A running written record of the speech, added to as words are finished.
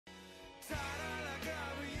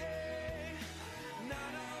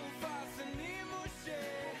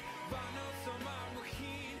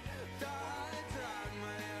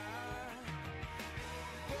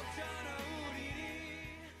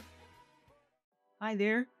Hi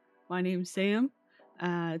there, my name's Sam.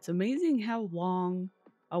 It's amazing how long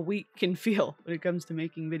a week can feel when it comes to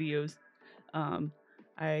making videos. Um,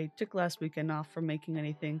 I took last weekend off from making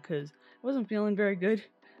anything because I wasn't feeling very good.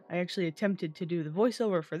 I actually attempted to do the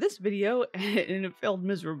voiceover for this video and it failed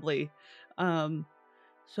miserably.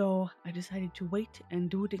 So I decided to wait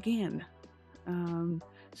and do it again.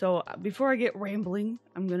 Before I get rambling,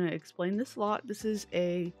 I'm going to explain this lot. This is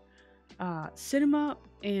a cinema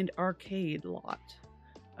and arcade lot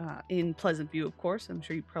in Pleasantview, of course. I'm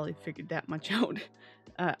sure you probably figured that much out.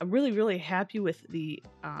 I'm really, really happy with the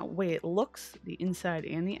way it looks, the inside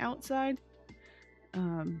and the outside.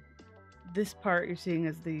 This part you're seeing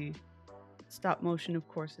is the stop motion, of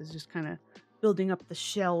course, is just kind of building up the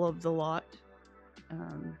shell of the lot.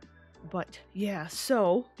 But yeah,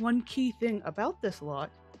 so one key thing about this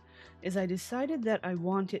lot is I decided that I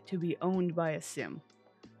want it to be owned by a sim.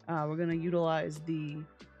 We're going to utilize the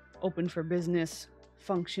open for business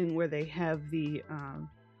function where they have the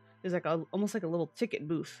there's like almost like a little ticket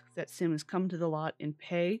booth that sims come to the lot and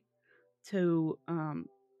pay to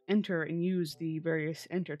enter and use the various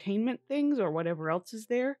entertainment things or whatever else is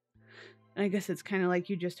there. And I guess it's kind of like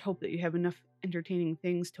you just hope that you have enough entertaining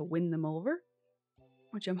things to win them over,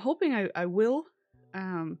 which I'm hoping I will.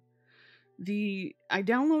 I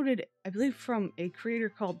downloaded, I believe, from a creator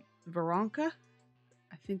called Veronka.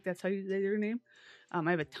 I think that's how you say their name.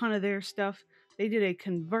 I have a ton of their stuff. They did a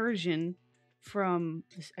conversion from,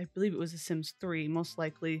 I believe it was The Sims 3, most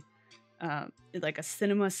likely, like a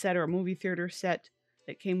cinema set or a movie theater set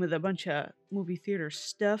that came with a bunch of movie theater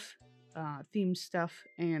stuff, theme stuff,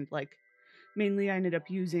 and like mainly I ended up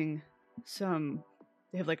using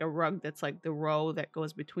they have like a rug that's like the row that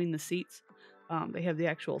goes between the seats. They have the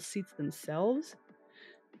actual seats themselves.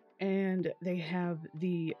 And they have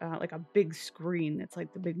the like a big screen. It's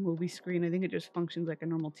like the big movie screen. I think it just functions like a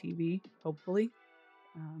normal TV, hopefully.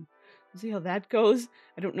 We'll see how that goes.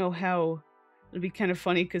 I don't know how. It'll be kind of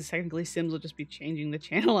funny because technically Sims will just be changing the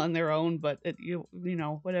channel on their own, but you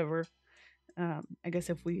know, whatever. I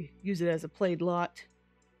guess if we use it as a played lot,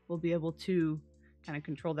 we'll be able to kind of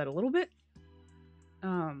control that a little bit.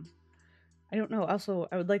 I don't know. Also,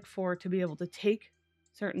 I would like to be able to take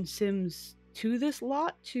certain Sims to this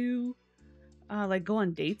lot to like go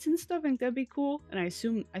on dates and stuff. I think that'd be cool. And I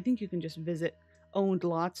think you can just visit owned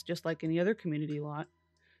lots just like any other community lot.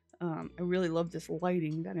 I really love this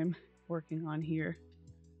lighting that I'm working on here.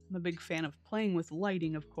 I'm a big fan of playing with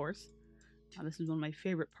lighting, of course. This is one of my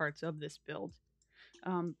favorite parts of this build.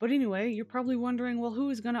 But anyway, you're probably wondering, well, who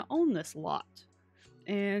is going to own this lot?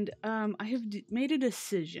 And I have made a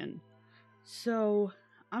decision. So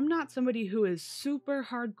I'm not somebody who is super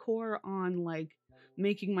hardcore on like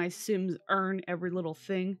making my Sims earn every little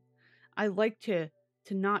thing. I like to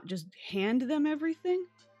not just hand them everything,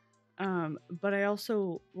 but I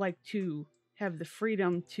also like to have the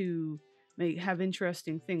freedom to have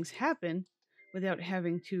interesting things happen without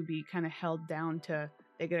having to be kind of held down to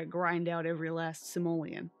they gotta grind out every last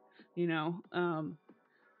simoleon, you know.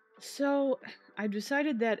 So I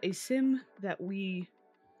decided that a sim that we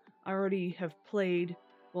already have played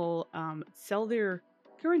will sell their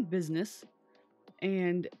current business,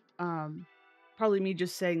 and probably me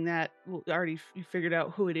just saying that, well, already you figured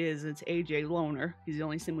out who it is. It's AJ Loner. He's the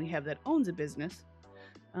only sim we have that owns a business.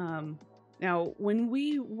 Now, when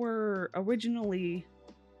we were originally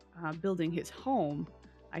building his home,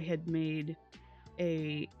 I had made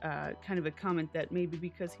a kind of a comment that maybe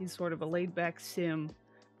because he's sort of a laid-back sim,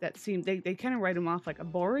 that seemed they kind of write him off like a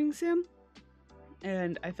boring sim.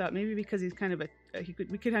 And I thought maybe because he's kind of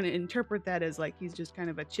we could kind of interpret that as like he's just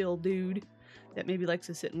kind of a chill dude that maybe likes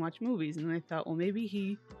to sit and watch movies. And then I thought, well, maybe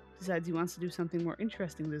he decides he wants to do something more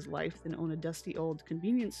interesting with his life than own a dusty old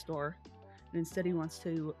convenience store. And instead he wants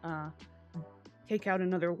to take out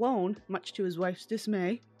another loan, much to his wife's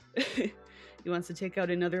dismay. He wants to take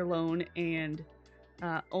out another loan and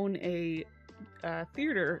own a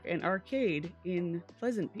theater and arcade in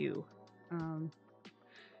Pleasantview.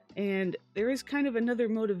 And there is kind of another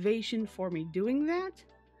motivation for me doing that,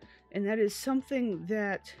 and that is something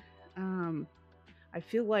that I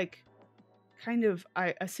feel like kind of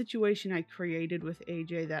a situation I created with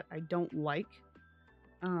AJ that I don't like.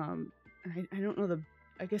 I don't know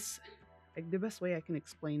I guess like the best way I can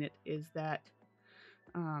explain it is that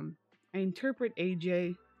I interpret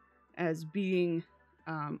AJ as being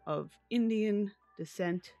of Indian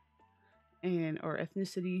descent and or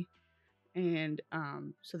ethnicity. And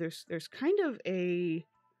so there's kind of a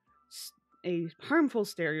harmful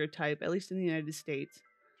stereotype, at least in the United States,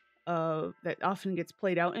 that often gets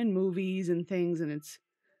played out in movies and things, and it's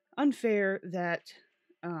unfair that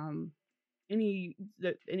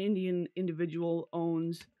that an Indian individual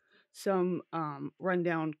owns some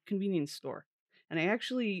rundown convenience store. And I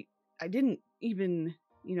didn't even,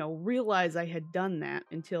 realize I had done that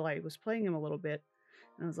until I was playing him a little bit.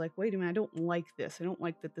 And I was like, wait a minute, I don't like this. I don't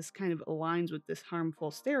like that this kind of aligns with this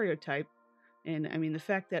harmful stereotype. And I mean, the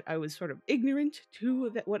fact that I was sort of ignorant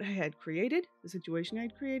to what I had created, the situation I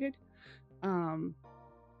had created,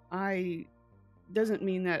 I doesn't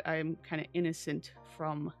mean that I'm kind of innocent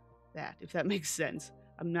from that, if that makes sense.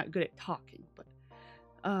 I'm not good at talking, but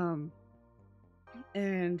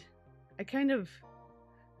and I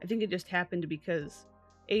think it just happened because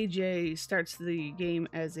AJ starts the game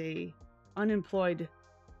as a unemployed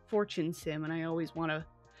fortune sim, and I always want to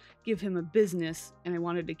give him a business, and I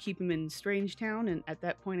wanted to keep him in Strangetown, and at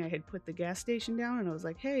that point I had put the gas station down, and I was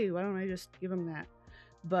like, hey, why don't I just give him that?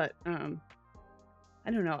 But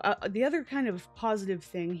I don't know. The other kind of positive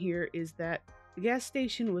thing here is that the gas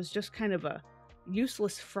station was just kind of a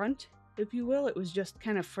useless front, if you will. It was just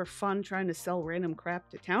kind of for fun trying to sell random crap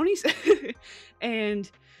to townies. And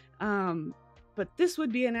but this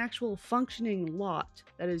would be an actual functioning lot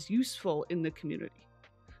that is useful in the community.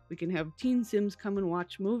 We can have teen sims come and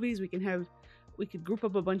watch movies. We could group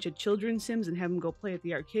up a bunch of children sims and have them go play at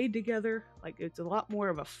the arcade together. Like, it's a lot more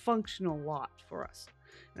of a functional lot for us.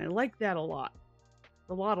 And I like that a lot.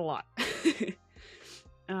 A lot.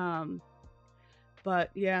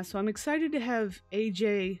 But yeah, so I'm excited to have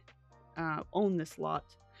AJ own this lot.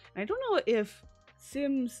 And I don't know if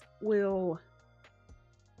Sims will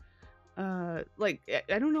I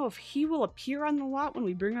don't know if he will appear on the lot when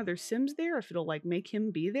we bring other Sims there, if it'll like make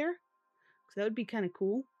him be there, because that would be kind of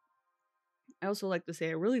cool. I also like to say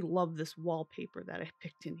I really love this wallpaper that I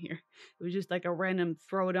picked in here. It was just like a random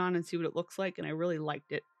throw it on and see what it looks like, and I really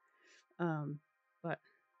liked it. But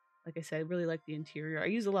like I said, I really like the interior. I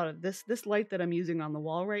use a lot of this light that I'm using on the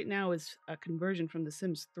wall right now is a conversion from The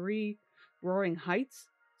Sims 3 Roaring Heights.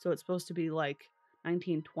 So it's supposed to be like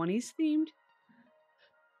 1920s themed.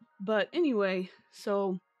 But anyway,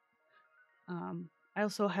 so I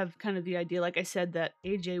also have kind of the idea, like I said, that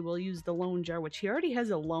AJ will use the loan jar, which he already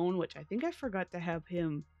has a loan, which I think I forgot to have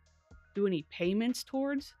him do any payments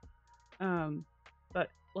towards. But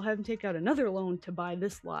we'll have him take out another loan to buy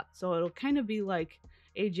this lot. So it'll kind of be like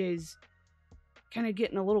AJ's kind of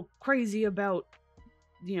getting a little crazy about,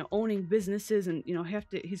 owning businesses, and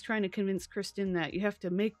he's trying to convince Kristen that you have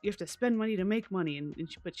to spend money to make money,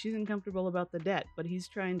 but she's uncomfortable about the debt, but he's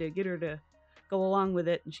trying to get her to go along with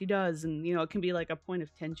it, and she does, and it can be like a point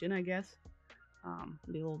of tension, I guess.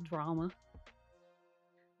 Be a little drama.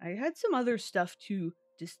 I had some other stuff to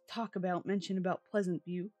just mention about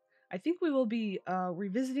Pleasantview. I think we will be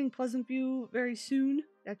revisiting Pleasantview very soon.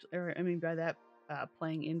 Actually, I mean by that,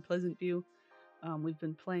 playing in Pleasantview. We've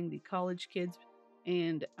been playing the college kids,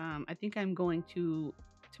 and I think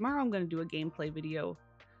tomorrow I'm going to do a gameplay video.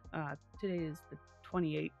 Today is the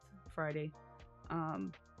 28th, Friday.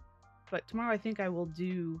 But tomorrow I think I will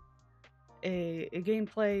do a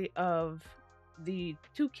gameplay of the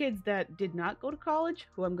two kids that did not go to college,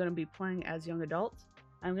 who I'm going to be playing as young adults.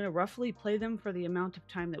 I'm going to roughly play them for the amount of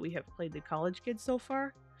time that we have played the college kids so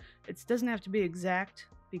far. It doesn't have to be exact,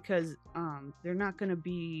 because they're not going to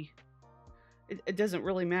be... It doesn't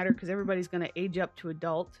really matter, because everybody's going to age up to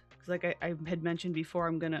adult. Because like I had mentioned before,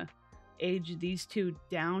 I'm going to age these two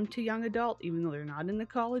down to young adult, even though they're not in the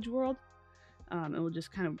college world. And we'll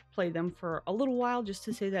just kind of play them for a little while, just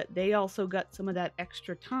to say that they also got some of that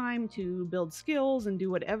extra time to build skills and do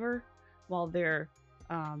whatever, while their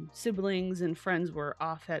siblings and friends were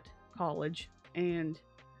off at college. And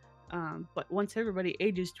but once everybody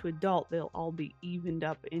ages to adult, they'll all be evened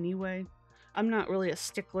up anyway. I'm not really a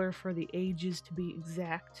stickler for the ages to be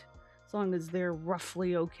exact. As long as they're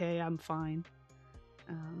roughly okay, I'm fine.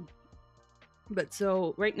 But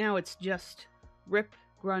so right now it's just Rip,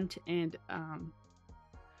 Grunt, and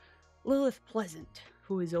Lilith Pleasant,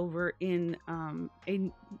 who is over in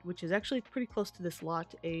which is actually pretty close to this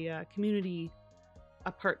lot, a community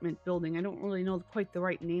apartment building. I don't really know quite the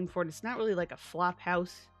right name for it. It's not really like a flop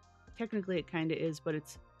house. Technically it kind of is, but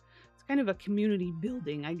it's kind of a community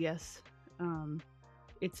building, I guess.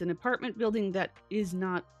 It's an apartment building that is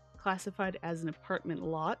not classified as an apartment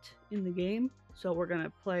lot in the game, so we're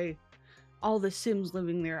gonna play all the Sims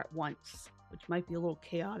living there at once, which might be a little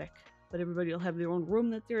chaotic, but everybody will have their own room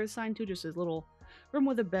that they're assigned to, just a little room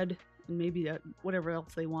with a bed and maybe whatever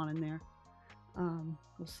else they want in there.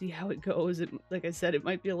 We'll see how it goes. Like I said, it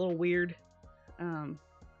might be a little weird,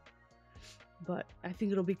 but I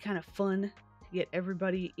think it'll be kind of fun to get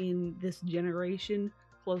everybody in this generation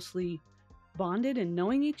closely bonded and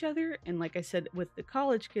knowing each other. And like I said, with the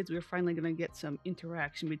college kids, we were finally going to get some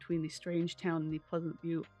interaction between the Strangetown and the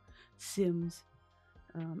Pleasantview Sims.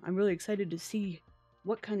 I'm really excited to see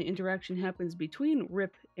what kind of interaction happens between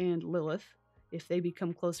Rip and Lilith if they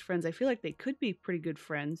become close friends. I feel like they could be pretty good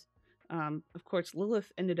friends. Of course,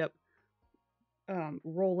 Lilith ended up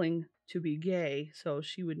rolling to be gay, so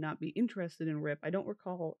she would not be interested in Rip. I don't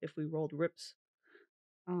recall if we rolled Rip's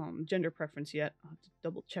gender preference yet. I'll have to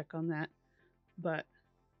double check on that. But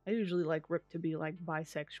I usually like Rip to be like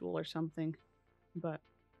bisexual or something. But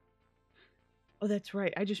oh, that's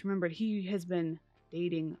right. I just remembered he has been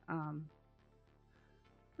dating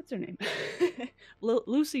what's her name?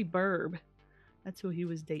 Lucy Burb. That's who he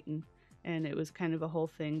was dating, and it was kind of a whole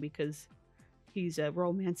thing because he's a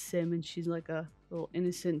romance sim and she's like a little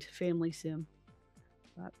innocent family sim.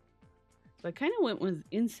 But, so I kind of went with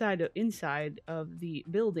inside of the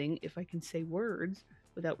building, if I can say words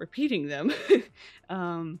without repeating them.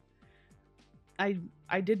 um,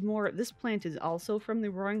 I did more. This plant is also from the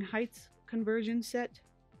Roaring Heights conversion set.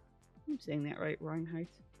 I'm saying that right, Roaring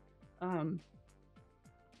Heights.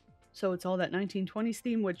 So it's all that 1920s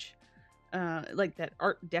theme, which like that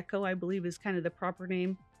Art Deco, I believe, is kind of the proper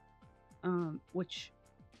name, which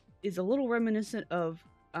is a little reminiscent of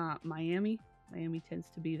Miami. Miami tends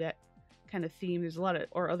to be that kind of theme. There's a lot of,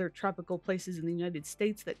 or other tropical places in the United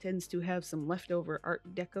States that tends to have some leftover Art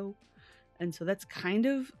Deco. And so that's kind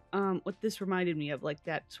of what this reminded me of, like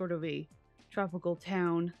that sort of a tropical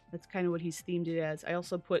town. That's kind of what he's themed it as. I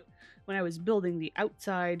also put, when I was building the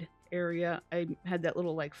outside area, I had that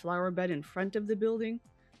little like flower bed in front of the building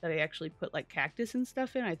that I actually put like cactus and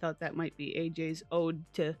stuff in. I thought that might be AJ's ode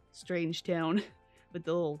to Strangetown with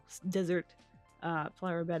the little desert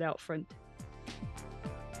flower bed out front.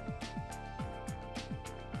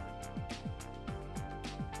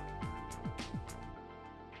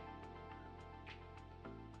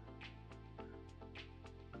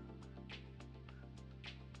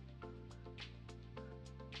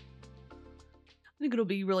 I think it'll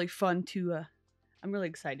be really fun to. I'm really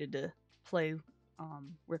excited to play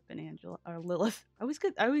Rip and Angela or Lilith. I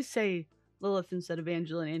always say Lilith instead of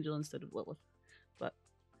Angela and Angela instead of Lilith. But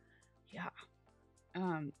yeah.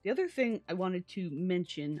 The other thing I wanted to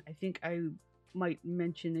mention, I think I might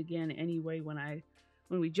mention again anyway when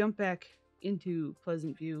we jump back into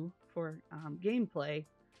Pleasantview for gameplay,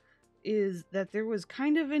 is that there was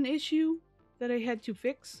kind of an issue that I had to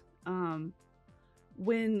fix.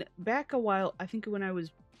 When back a while, I think when I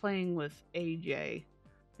was playing with AJ,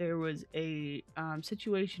 there was a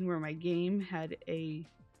situation where my game had it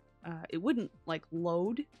wouldn't like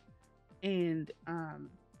load, and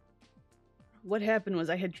what happened was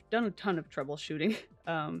I had done a ton of troubleshooting,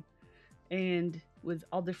 and with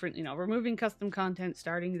all different, removing custom content,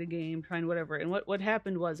 starting the game, trying whatever. And what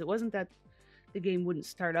happened was, it wasn't that the game wouldn't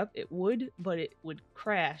start up, it would, but it would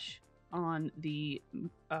crash on the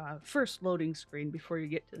first loading screen before you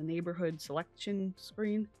get to the neighborhood selection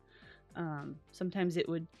screen. Sometimes it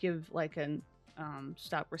would give like an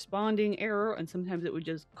stop responding error, and sometimes it would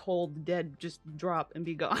just cold dead just drop and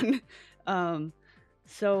be gone.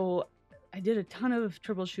 So I did a ton of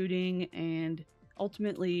troubleshooting, and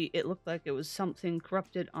ultimately it looked like it was something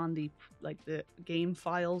corrupted on the game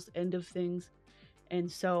files end of things. And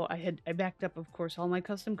so I backed up, of course, all my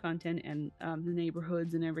custom content and the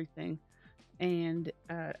neighborhoods and everything. And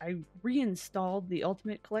I reinstalled the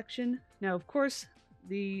Ultimate Collection. Now, of course,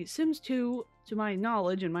 the Sims 2, to my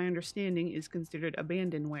knowledge and my understanding, is considered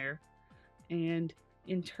abandonware. And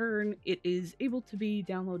in turn, it is able to be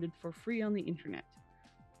downloaded for free on the internet.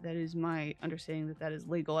 That is my understanding, that is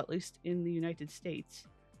legal, at least in the United States.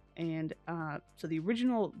 And so the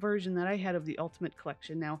original version that I had of the Ultimate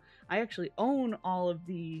Collection, now I actually own all of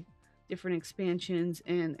the different expansions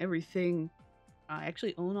and everything. I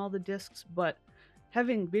actually own all the discs, but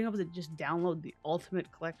being able to just download the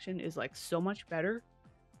Ultimate Collection is like so much better.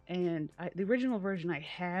 And the original version I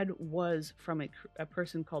had was from a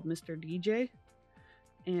person called Mr. DJ,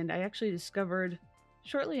 and I actually discovered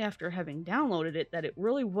shortly after having downloaded it that it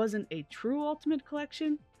really wasn't a true Ultimate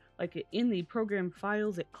Collection. Like, in the program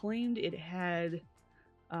files, it claimed it had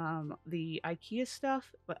the IKEA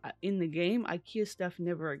stuff, but in the game, IKEA stuff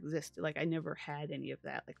never existed. Like, I never had any of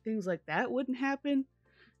that. Like, things like that wouldn't happen.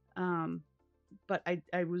 But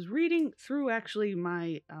I was reading through actually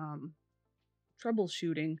my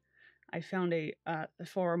troubleshooting. I found a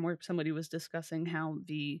forum where somebody was discussing how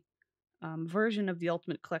the version of the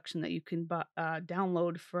Ultimate Collection that you can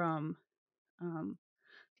download from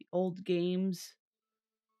the old games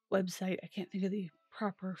website. I can't think of the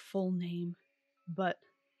proper full name, but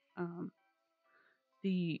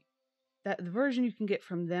the that the version you can get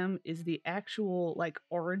from them is the actual like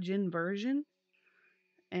origin version,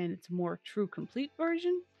 and it's a more true complete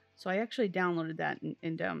version. So I actually downloaded that,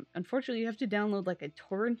 and unfortunately you have to download like a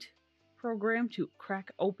torrent program to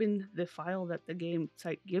crack open the file that the game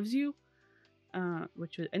site gives you,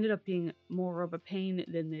 which ended up being more of a pain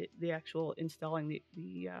than the actual installing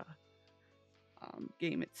the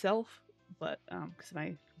game itself. But because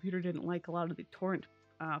my computer didn't like a lot of the torrent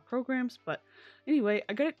programs. But anyway,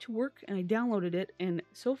 I got it to work and I downloaded it, and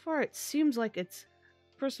so far it seems like it's,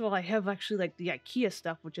 first of all, I have actually like the IKEA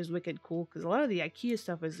stuff, which is wicked cool, because a lot of the IKEA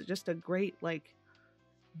stuff is just a great like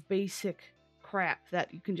basic crap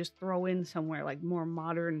that you can just throw in somewhere, like more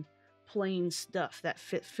modern plain stuff that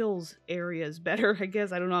fills areas better, I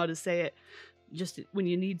guess. I don't know how to say it, just when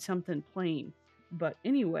you need something plain. But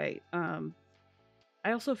anyway,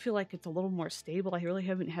 I also feel like it's a little more stable. I really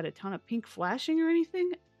haven't had a ton of pink flashing or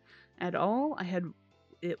anything at all. I had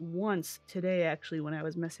it once today, actually, when I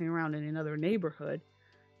was messing around in another neighborhood.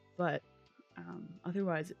 But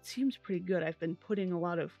otherwise, it seems pretty good. I've been putting a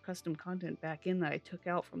lot of custom content back in that I took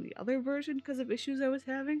out from the other version because of issues I was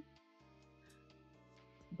having.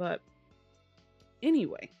 But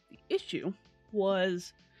anyway, the issue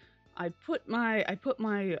was I put my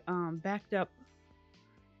backed up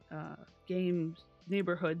games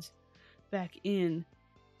neighborhoods back in,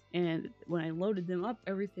 and when I loaded them up,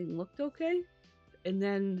 everything looked okay. And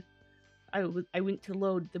then I went to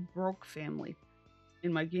load the Broke family,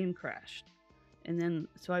 and my game crashed. And then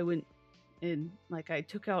so I went and like I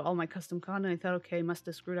took out all my custom content. I thought, okay, I must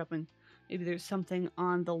have screwed up, and maybe there's something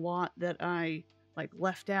on the lot that I like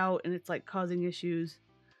left out, and it's like causing issues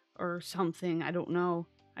or something. I don't know.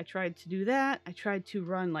 I tried to do that. I tried to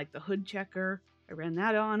run like the hood checker. I ran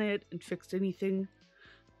that on it and fixed anything.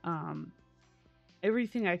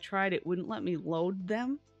 Everything I tried, it wouldn't let me load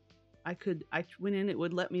them. I went in, it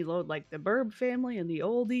would let me load like the Burb family and the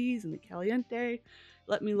Oldies and the Caliente.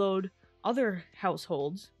 Let me load other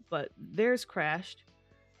households, but theirs crashed.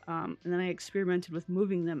 And then I experimented with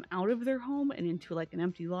moving them out of their home and into like an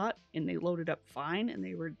empty lot, and they loaded up fine, and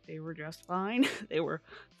they were just fine. They were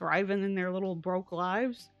thriving in their little broke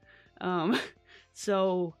lives.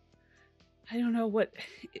 So I don't know what,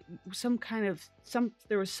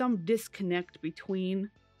 there was some disconnect between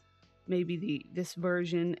maybe this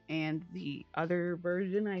version and the other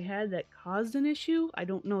version I had that caused an issue. I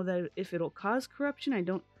don't know that if it'll cause corruption. I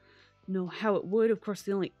don't know how it would. Of course,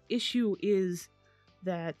 the only issue is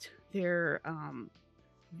that the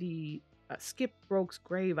Skip Broke's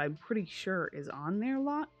grave, I'm pretty sure, is on their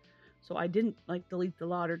lot. So I didn't like delete the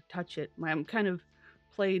lot or touch it. I'm kind of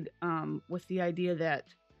played with the idea that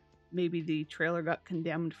maybe the trailer got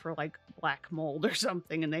condemned for like black mold or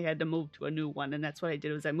something, and they had to move to a new one. And that's what I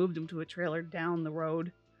did, was I moved them to a trailer down the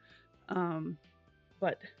road.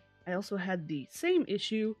 But I also had the same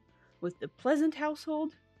issue with the Pleasant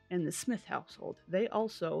household and the Smith household. They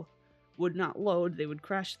also would not load. They would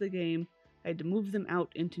crash the game. I had to move them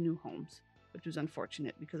out into new homes, which was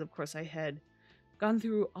unfortunate because, of course, I had gone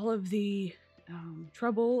through all of the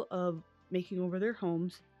trouble of making over their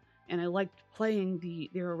homes, and I liked playing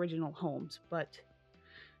their original homes. But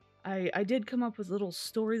I did come up with little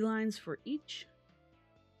storylines for each.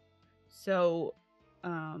 So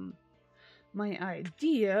my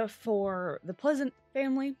idea for the Pleasant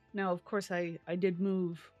family, now of course I did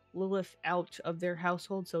move Lilith out of their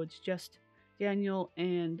household, so it's just Daniel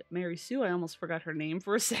and Mary Sue. I almost forgot her name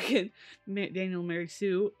for a second. Daniel and Mary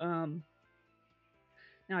Sue.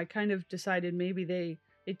 Now I kind of decided maybe they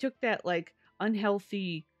took that like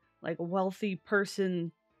unhealthy, like wealthy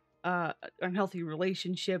person, unhealthy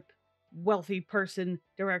relationship, wealthy person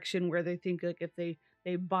direction, where they think like if they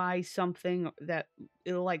buy something that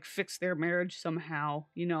it'll like fix their marriage somehow,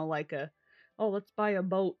 you know, like let's buy a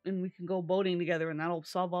boat and we can go boating together and that'll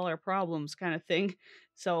solve all our problems kind of thing.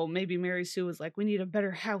 So maybe Mary Sue was like, we need a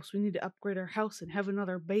better house, we need to upgrade our house and have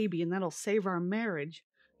another baby, and that'll save our marriage,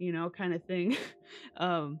 you know, kind of thing.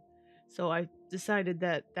 So I decided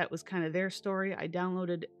that was kind of their story. I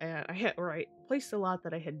downloaded, I placed a lot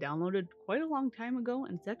that I had downloaded quite a long time ago,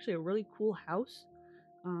 and it's actually a really cool house.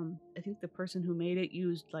 I think the person who made it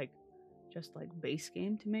used just base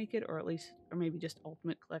game to make it, or maybe just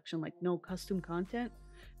Ultimate Collection, like no custom content.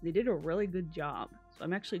 They did a really good job. So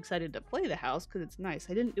I'm actually excited to play the house because it's nice.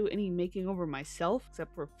 I didn't do any making over myself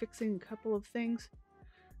except for fixing a couple of things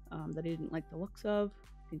that I didn't like the looks of.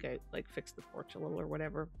 I think I fixed the porch a little or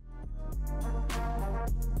whatever.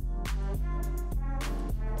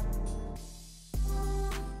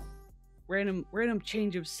 Random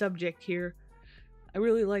change of subject here. I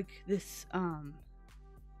really like this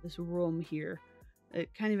room here.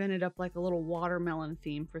 It kind of ended up like a little watermelon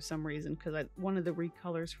theme for some reason, because one of the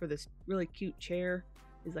recolors for this really cute chair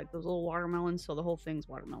is like those little watermelons, so the whole thing's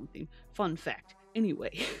watermelon theme. Fun fact.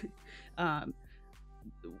 Anyway, um,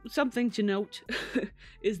 something to note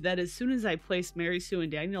is that as soon as I placed Mary Sue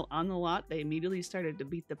and Daniel on the lot, they immediately started to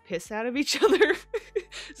beat the piss out of each other.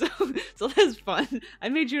 so that's fun. I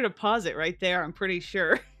made sure to pause it right there, I'm pretty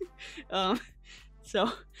sure.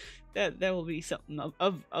 So that will be something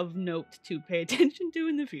of note to pay attention to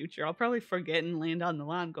in the future. I'll probably forget and land on the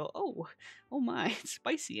lot and go, oh my, it's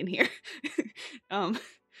spicy in here.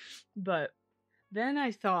 But then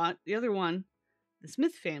I thought the other one, the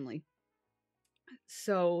Smith family.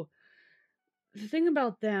 So the thing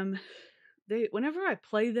about them, whenever I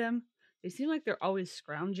play them, they seem like they're always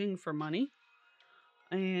scrounging for money,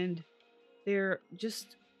 and they're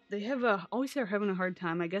just always are having a hard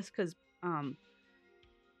time, I guess, because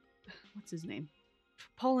what's his name?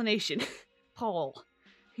 Pollination. Paul.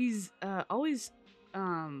 He's always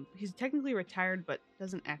he's technically retired but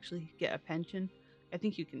doesn't actually get a pension. I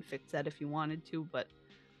think you can fix that if you wanted to, but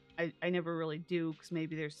I never really do, because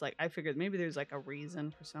maybe there's like, I figured maybe there's like a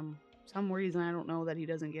reason for some reason, I don't know, that he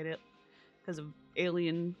doesn't get it because of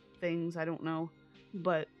alien things, I don't know.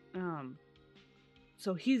 But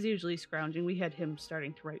so he's usually scrounging. We had him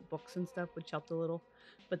starting to write books and stuff, which helped a little.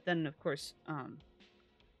 But then of course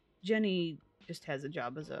Jenny just has a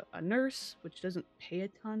job as a nurse, which doesn't pay a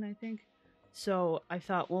ton, I think. So I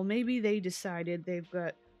thought, well, maybe they decided they've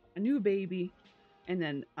got a new baby, and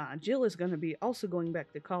then Jill is going to be also going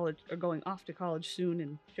back to college, or going off to college soon,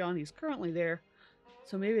 and Johnny's currently there.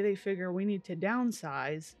 So maybe they figure we need to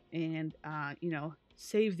downsize and,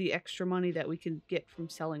 save the extra money that we can get from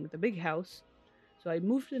selling the big house. So I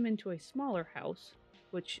moved them into a smaller house,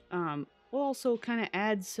 which will also kind of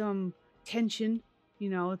add some tension.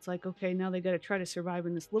 It's like, okay, now they got to try to survive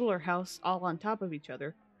in this littler house all on top of each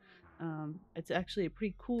other. It's actually a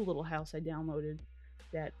pretty cool little house I downloaded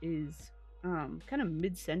that is kind of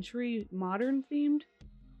mid-century modern themed,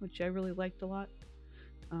 which I really liked a lot.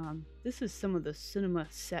 This is some of the cinema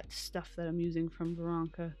set stuff that I'm using from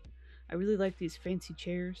Veronica. I really like these fancy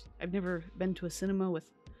chairs. I've never been to a cinema with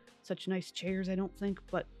such nice chairs, I don't think,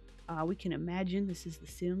 but we can imagine this is The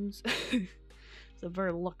Sims. It's a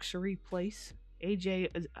very luxury place. AJ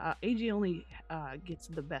only gets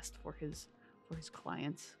the best for his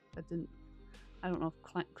clients. I don't know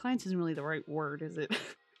if clients isn't really the right word, is it?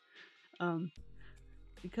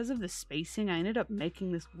 Because of the spacing, I ended up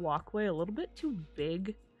making this walkway a little bit too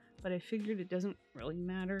big, but I figured it doesn't really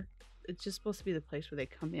matter. It's just supposed to be the place where they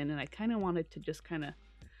come in, and I kind of wanted to just kind of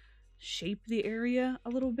shape the area a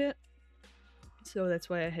little bit. So that's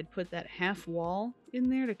why I had put that half wall in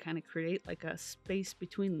there to kind of create like a space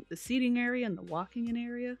between the seating area and the walking in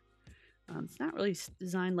area. It's not really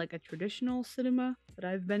designed like a traditional cinema that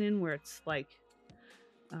I've been in, where it's like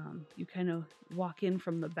you kind of walk in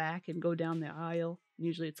from the back and go down the aisle.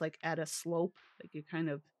 Usually it's like at a slope, like you kind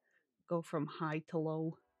of go from high to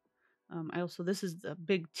low. This is the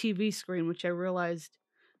big TV screen, which I realized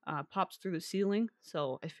pops through the ceiling.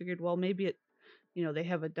 So I figured, well, maybe they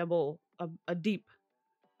have a deep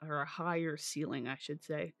or a higher ceiling, I should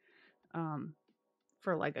say,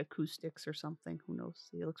 for like acoustics or something. Who knows?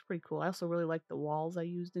 See, it looks pretty cool. I also really like the walls I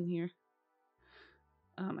used in here.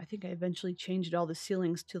 I think I eventually changed all the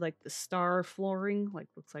ceilings to like the star flooring, like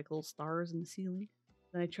looks like little stars in the ceiling.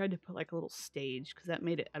 Then I tried to put like a little stage, because that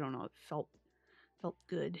made it, I don't know, it felt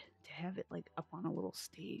good to have it like up on a little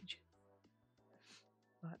stage.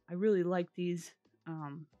 But I really like these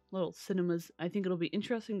little cinemas. I think it'll be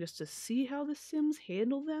interesting just to see how the Sims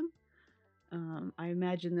handle them. I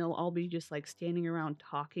imagine they'll all be just like standing around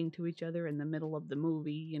talking to each other in the middle of the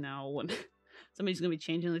movie, when somebody's gonna be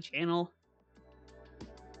changing the channel.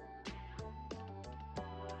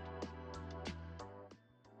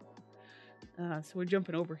 So we're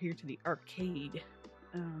jumping over here to the arcade.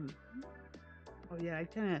 Oh yeah, I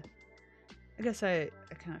guess I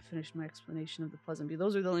kind of finished my explanation of the Pleasantview.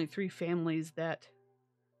 Those are the only 3 families that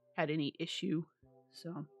had any issue.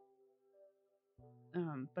 So,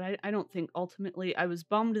 but I don't think ultimately, I was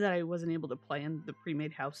bummed that I wasn't able to play in the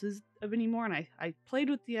pre-made houses of anymore, and I played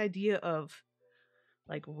with the idea of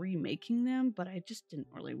like remaking them, but I just didn't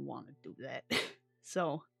really want to do that.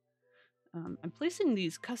 So, I'm placing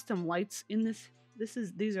these custom lights in this.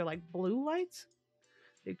 These are like blue lights.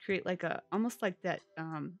 They create like almost like that. I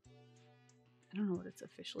don't know what it's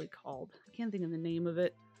officially called. I can't think of the name of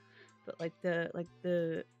it, but like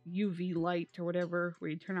the UV light or whatever, where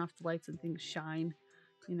you turn off the lights and things shine.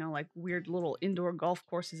 Like weird little indoor golf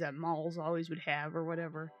courses at malls always would have, or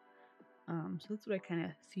whatever. So that's what I kind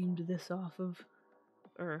of themed this off of,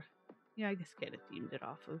 or Yeah, I guess kind of themed it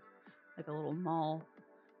off of like a little mall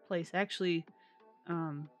place. Actually,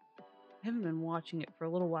 I haven't been watching it for a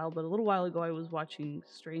little while, but a little while ago I was watching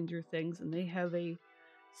Stranger Things, and they have a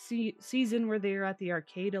season where they're at the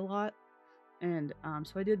arcade a lot. And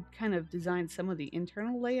so I did kind of design some of the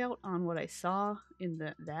internal layout on what I saw in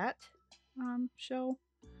that show.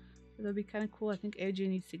 So that'd be kind of cool. I think AJ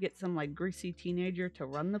needs to get some like greasy teenager to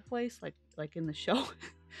run the place, like in the show.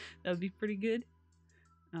 That would be pretty good.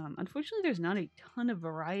 Unfortunately, there's not a ton of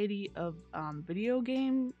variety of video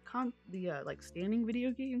game like standing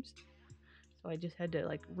video games. So I just had to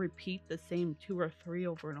like repeat the same 2 or 3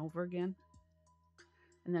 over and over again.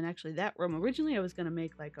 And then actually that room, originally I was going to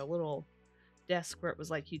make like a little desk where it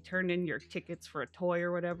was like you turned in your tickets for a toy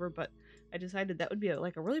or whatever, but I decided that would be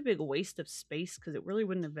like a really big waste of space because it really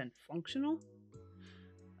wouldn't have been functional.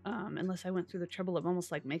 Unless I went through the trouble of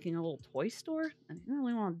almost like making a little toy store. I didn't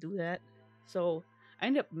really want to do that. So I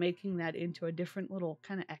ended up making that into a different little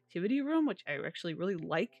kind of activity room, which I actually really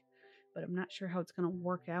like, but I'm not sure how it's going to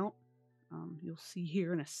work out. You'll see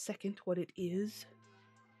here in a second what it is.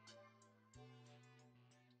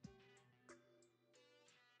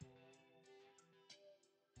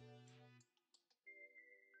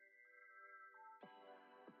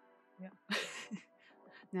 Yeah.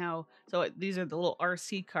 Now, so these are the little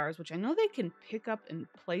RC cars, which I know they can pick up and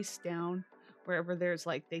place down wherever there's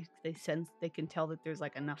like they sense they can tell that there's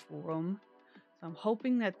like enough room. So I'm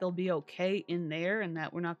hoping that they'll be okay in there and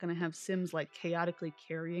that we're not going to have Sims like chaotically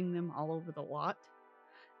carrying them all over the lot.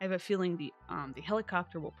 I have a feeling the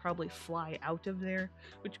helicopter will probably fly out of there,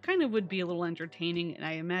 which kind of would be a little entertaining. And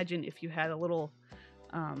I imagine if you had a little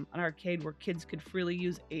an arcade where kids could freely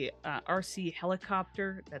use a RC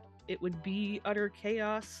helicopter, that it would be utter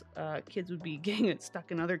chaos. Kids would be getting it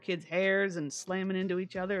stuck in other kids' hairs and slamming into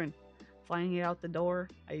each other and flying it out the door.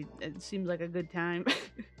 It seems like a good time.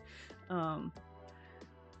 um,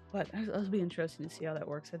 but it'll be interesting to see how that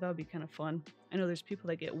works. I thought it'd be kind of fun. I know there's people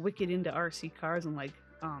that get wicked into RC cars and like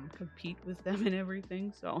compete with them and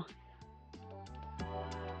everything. So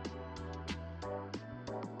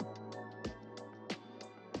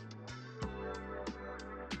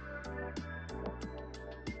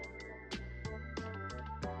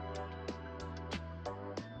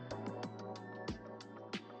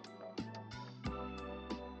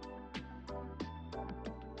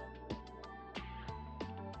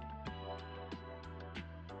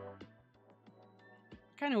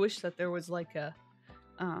kind of wish that there was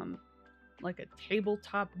um like a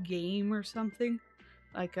tabletop game or something.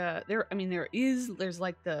 Like there's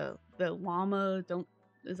like the llama don't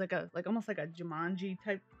there's like a like almost like a Jumanji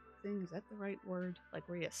type thing. Is that the right word? Like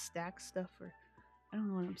where you stack stuff, or I don't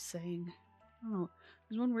know what I'm saying. I don't know.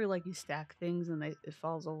 There's one where like you stack things and it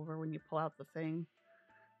falls over when you pull out the thing.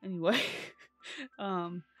 Anyway,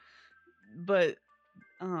 um but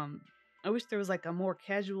um I wish there was like a more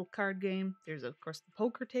casual card game. There's of course the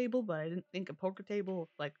poker table, but I didn't think a poker table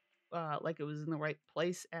like it was in the right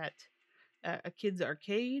place at a kid's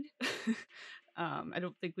arcade. I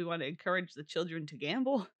don't think we want to encourage the children to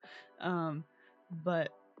gamble.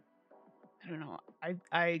 But I don't know.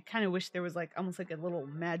 I kind of wish there was like almost like a little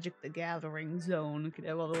Magic the Gathering zone. We could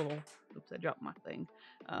have a little. Oops, I dropped my thing.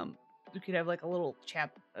 We could have like a little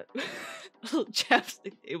little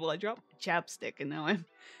chapstick table. I dropped my chapstick, and now I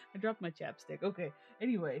dropped my chapstick. Okay.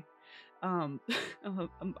 Anyway, I'm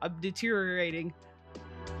deteriorating.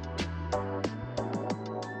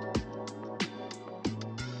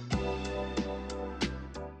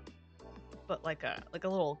 But like a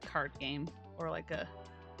little card game or like a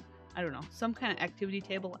I don't know, some kind of activity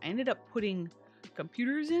table. I ended up putting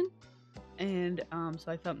computers in, and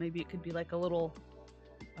so I thought maybe it could be like a little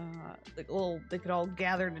they could all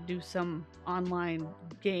gather to do some online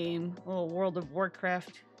game, a little World of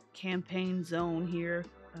Warcraft campaign zone here.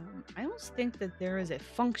 I almost think that there is a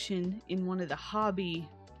function in one of the hobby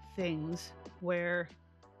things where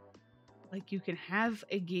like you can have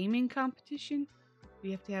a gaming competition.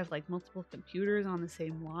 You have to have like multiple computers on the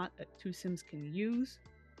same lot that 2 Sims can use.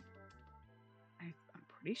 I'm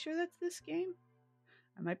pretty sure that's this game.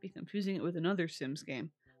 I might be confusing it with another Sims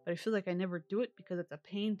game, but I feel like I never do it because it's a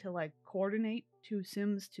pain to like coordinate 2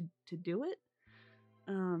 Sims to do it.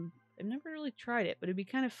 I've never really tried it, but it'd be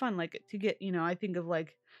kind of fun, like to get, I think of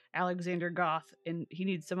like Alexander Goth, and he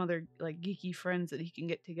needs some other like geeky friends that he can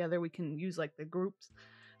get together. We can use like the groups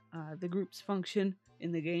function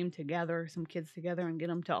in the game to gather some kids together and get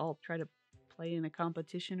them to all try to play in a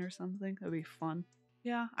competition or something. That'd be fun.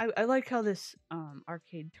 Yeah, I like how this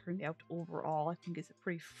arcade turned out overall. I think it's a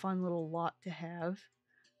pretty fun little lot to have.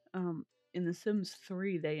 In The Sims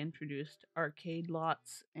 3, they introduced arcade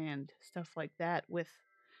lots and stuff like that with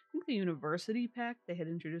think the university pack, they had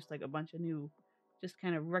introduced like a bunch of new, just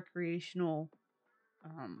kind of recreational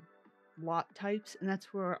um, lot types, and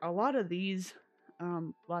that's where a lot of these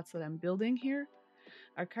lots that I'm building here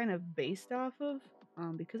are kind of based off of.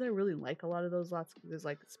 Because I really like a lot of those lots. There's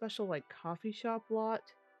like a special like coffee shop lot,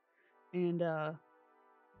 and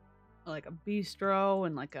like a bistro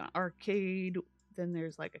and like an arcade. Then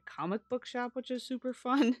there's like a comic book shop, which is super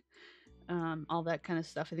fun. All that kind of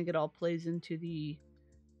stuff. I think it all plays into the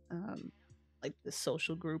um, like the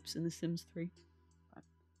social groups in The Sims 3. But,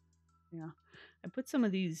 yeah, I put some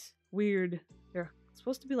of these weird. They're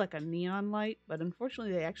supposed to be like a neon light, but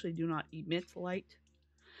unfortunately, they actually do not emit light.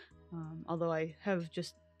 Although I have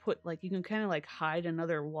just put like you can kind of like hide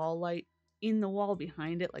another wall light in the wall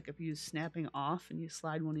behind it, like if you use snapping off and you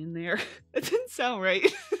slide one in there. That didn't sound right.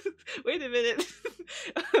 Wait a minute.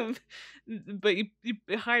 um, but you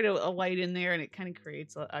hide a light in there and it kind of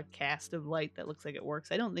creates a cast of light that looks like it works.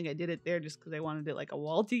 I don't think I did it there just because I wanted it like a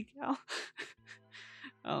wall decal.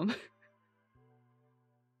 um,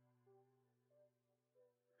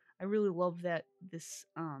 I really love that this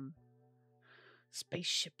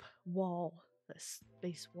spaceship wall, the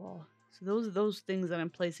space wall. So those things that I'm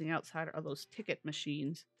placing outside are those ticket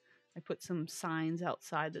machines. I put some signs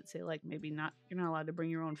outside that say like maybe not you're not allowed to bring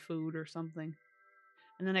your own food or something.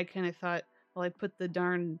 And then I kind of thought, well, I put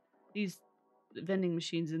these vending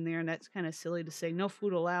machines in there, and that's kind of silly to say no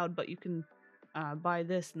food allowed, but you can buy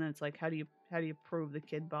this. And then it's like, how do you prove the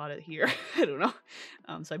kid bought it here? I don't know.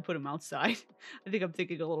 So I put them outside. I think I'm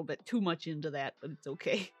thinking a little bit too much into that, but it's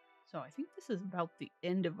okay. So I think this is about the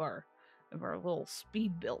end of our little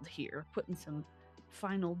speed build here, putting some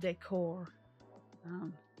final decor.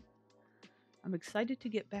 I'm excited to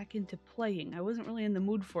get back into playing. I wasn't really in the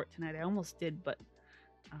mood for it tonight. I almost did, but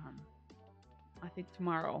I think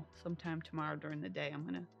sometime tomorrow during the day, I'm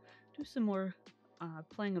gonna do some more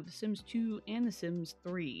playing of The Sims 2 and The Sims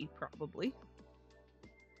 3 probably.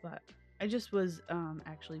 But I just was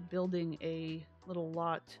actually building a little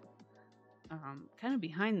lot kind of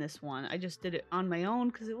behind this one. I just did it on my own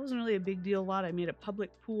because it wasn't really a big deal lot. I made a public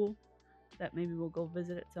pool that maybe we'll go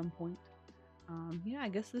visit at some point. Yeah, I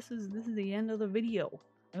guess this is the end of the video.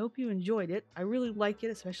 I hope you enjoyed it. I really like it,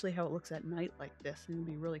 especially how it looks at night like this. It'll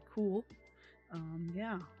be really cool.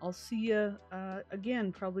 Yeah, I'll see you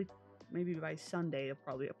again probably maybe by Sunday. I'll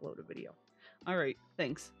probably upload a video. All right,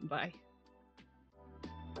 thanks. Bye.